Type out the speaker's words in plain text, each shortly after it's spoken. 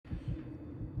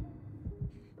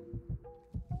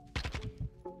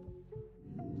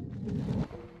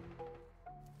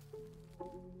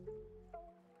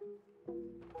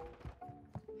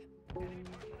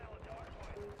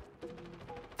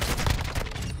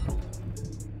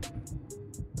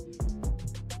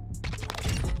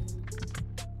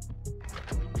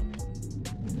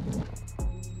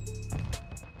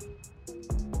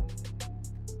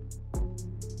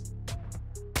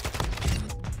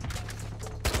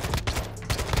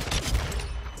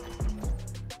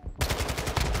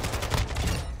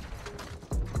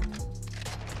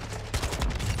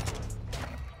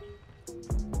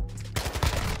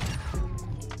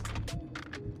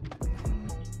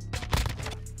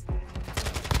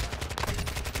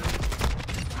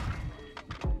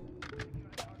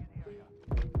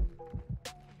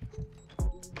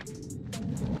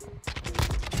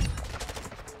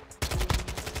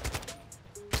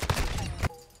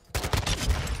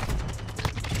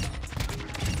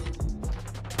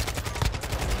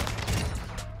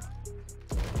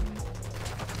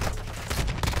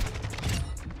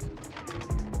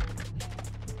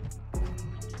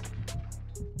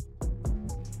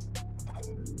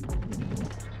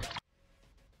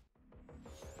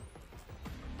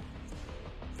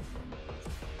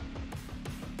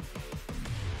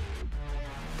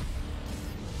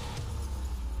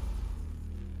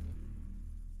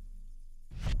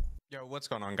Yo, what's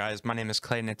going on, guys? My name is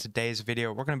Clayton. In today's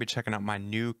video, we're going to be checking out my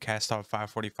new KASTOV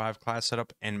 545 class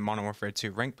setup in Modern Warfare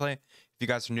 2 rank play. If you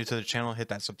guys are new to the channel, hit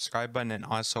that subscribe button and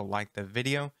also like the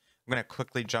video. I'm going to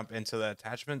quickly jump into the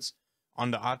attachments.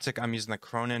 On the optic, I'm using the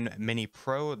Cronin Mini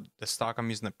Pro. The stock, I'm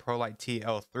using the ProLite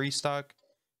TL3 stock.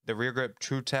 The rear grip,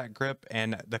 TrueTac grip,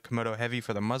 and the Komodo Heavy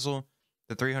for the muzzle.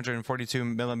 The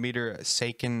 342mm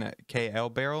Seiken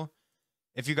KL barrel.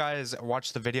 If you guys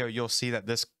watch the video, you'll see that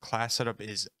this class setup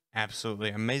is absolutely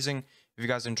amazing. If you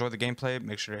guys enjoy the gameplay,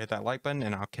 make sure to hit that like button,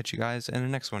 and I'll catch you guys in the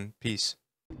next one. Peace.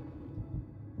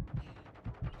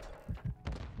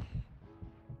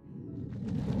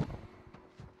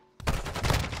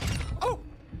 Oh!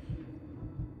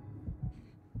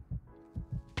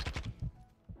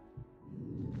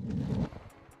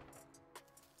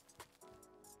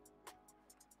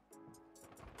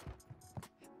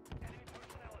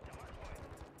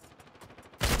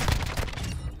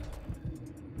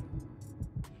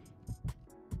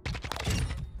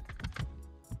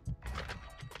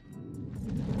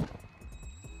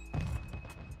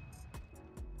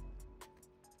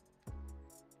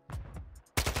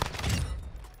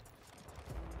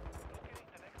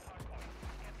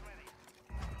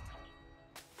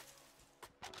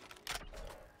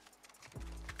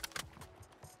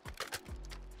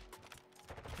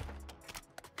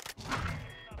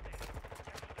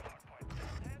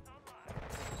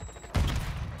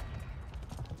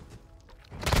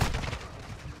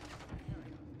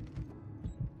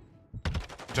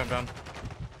 Jump down.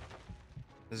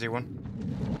 Is he one?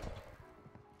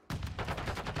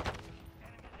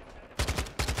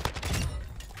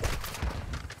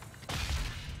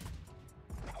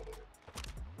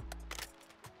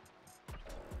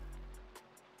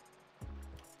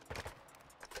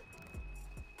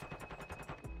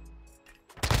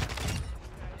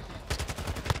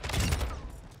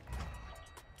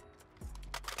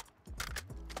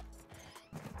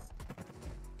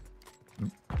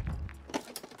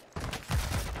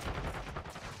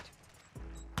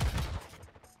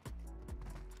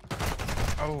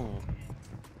 Oh,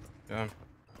 yeah.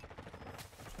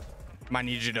 Might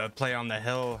need you to play on the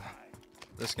hill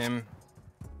this game.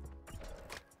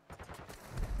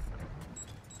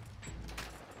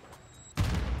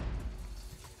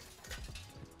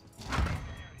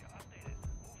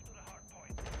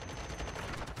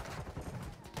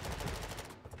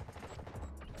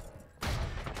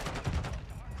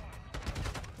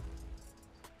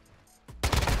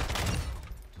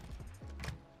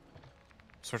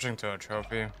 Switching to a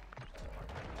trophy.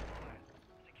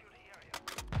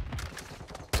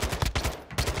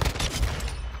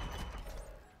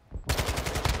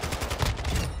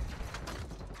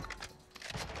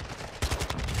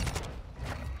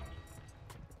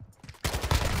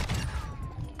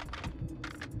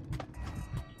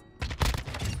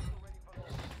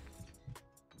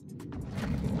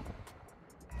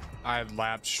 I had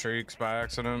lap streaks by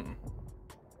accident.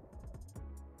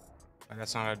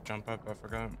 That's not a jump up, I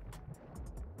forgot.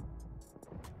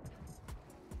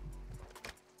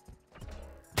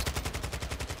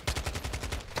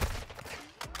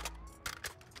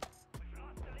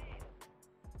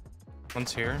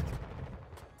 One's here.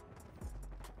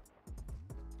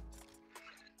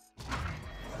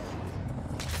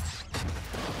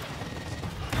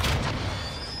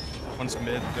 One's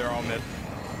mid, they're all mid.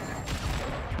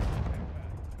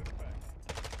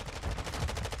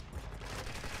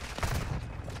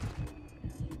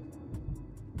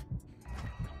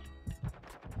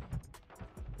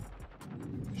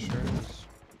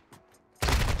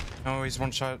 Oh, he's one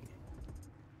shot.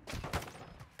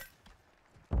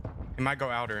 He might go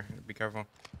outer. Be careful.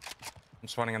 I'm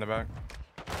spawning in the back.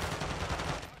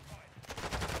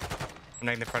 I'm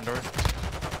hitting the front door.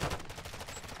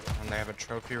 And they have a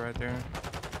trophy right there.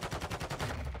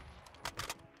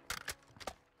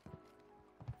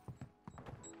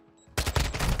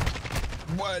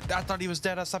 What? I thought he was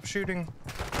dead. I stopped shooting.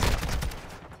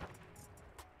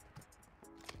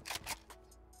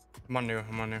 I'm on new.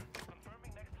 I'm on new.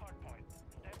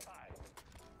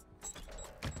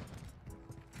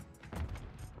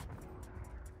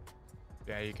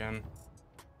 Yeah, you can.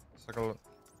 It's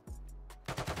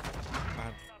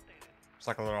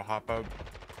like a little hop up.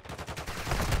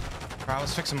 Bro, I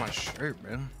was fixing my shirt,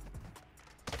 man.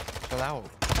 Chill out.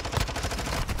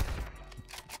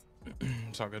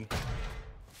 It's all good.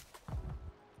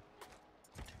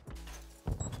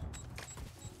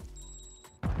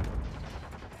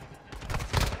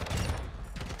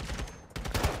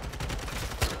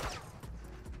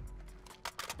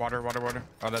 Water, water, water.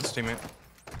 Oh, that's teammate.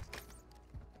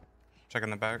 Checking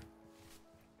the back.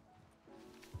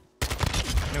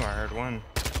 I knew I heard one.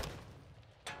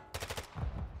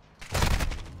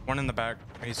 One in the back.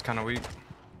 He's kind of weak.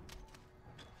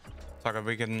 Talk if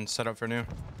we can set up for new.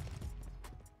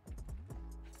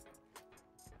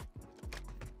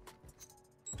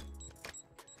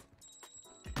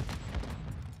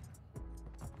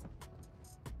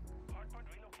 Hardpoint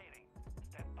relocating.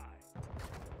 Stand by.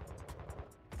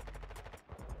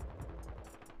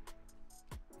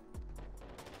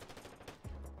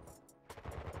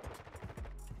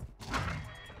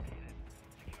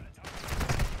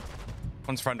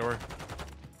 One's front door.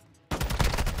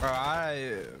 Bro,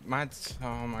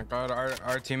 oh my god,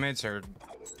 our teammates are.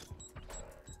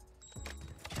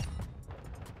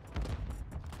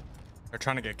 They're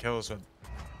trying to get kills, but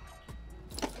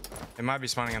they might be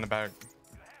spawning in the back.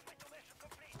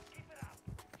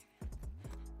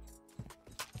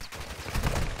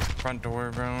 Front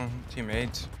door, bro.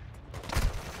 Teammates.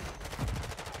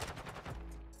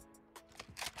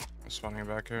 Spawning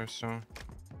back here, so.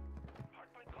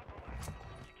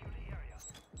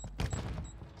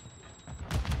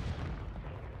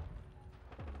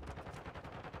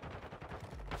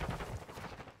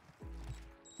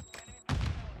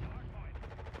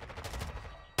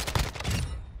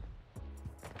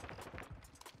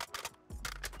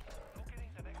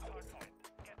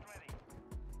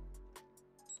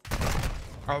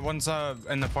 One's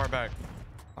in the far back,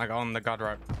 like on the god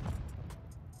rock.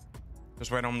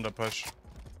 Just wait on him to push.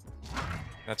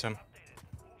 That's him.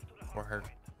 Or her.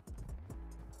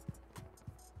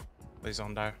 Please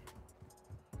don't die.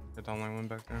 You're the only one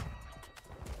back there.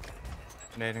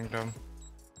 Nading them.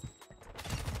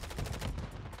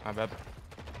 My bad.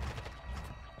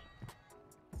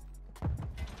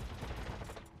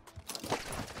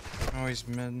 Oh, he's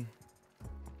mid.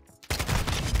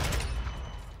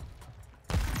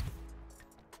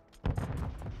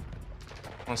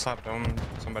 One slapped him.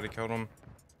 Somebody killed him.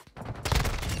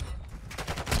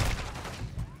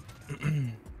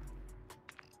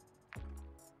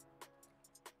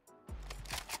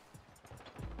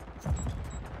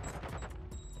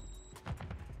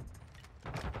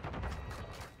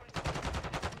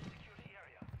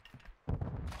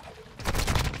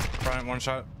 Front, one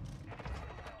shot.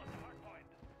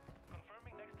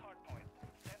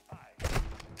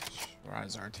 Why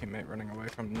is our teammate running away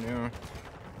from new?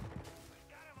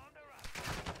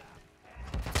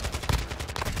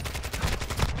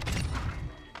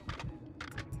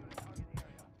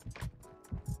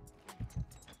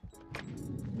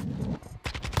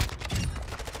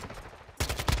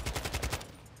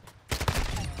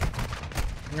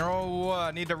 No,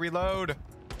 I need to reload.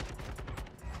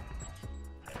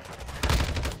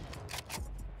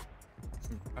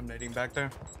 I'm nading back there.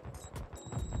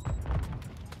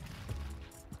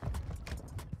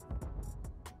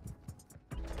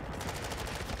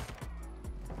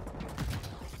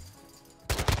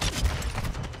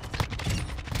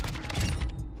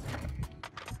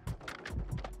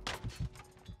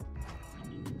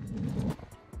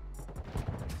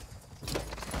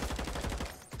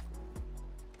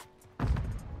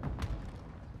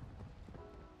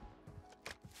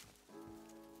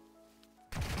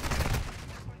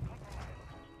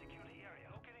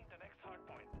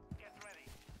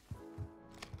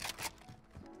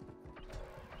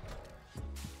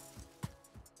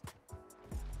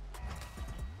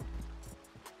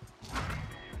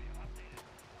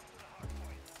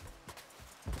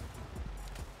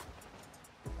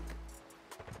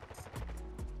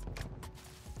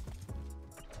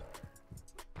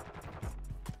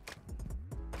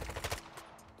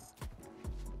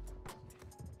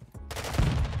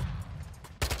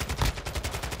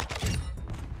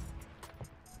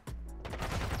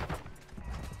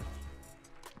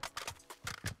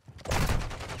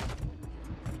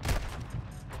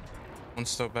 One's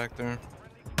still back there.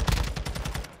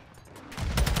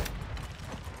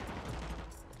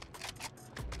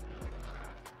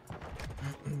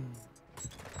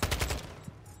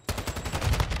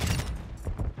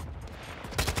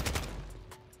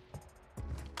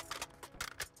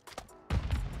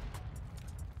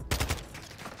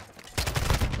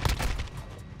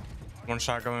 One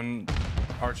shot going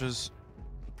arches.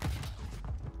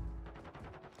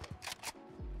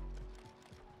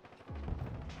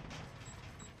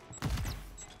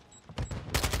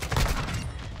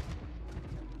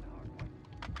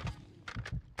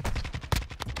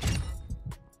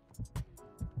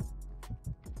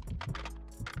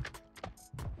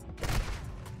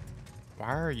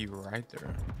 Why are you right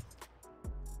there?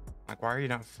 Like, why are you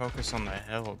not focused on the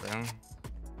hill, bro?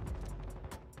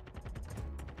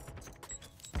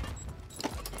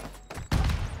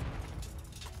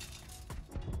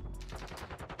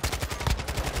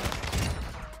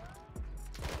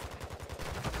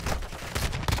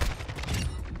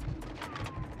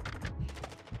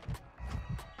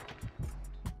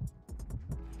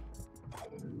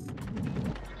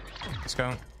 Let's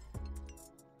go.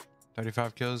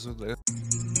 35 kills with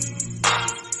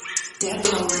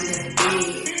Devil on the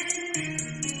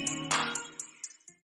beat.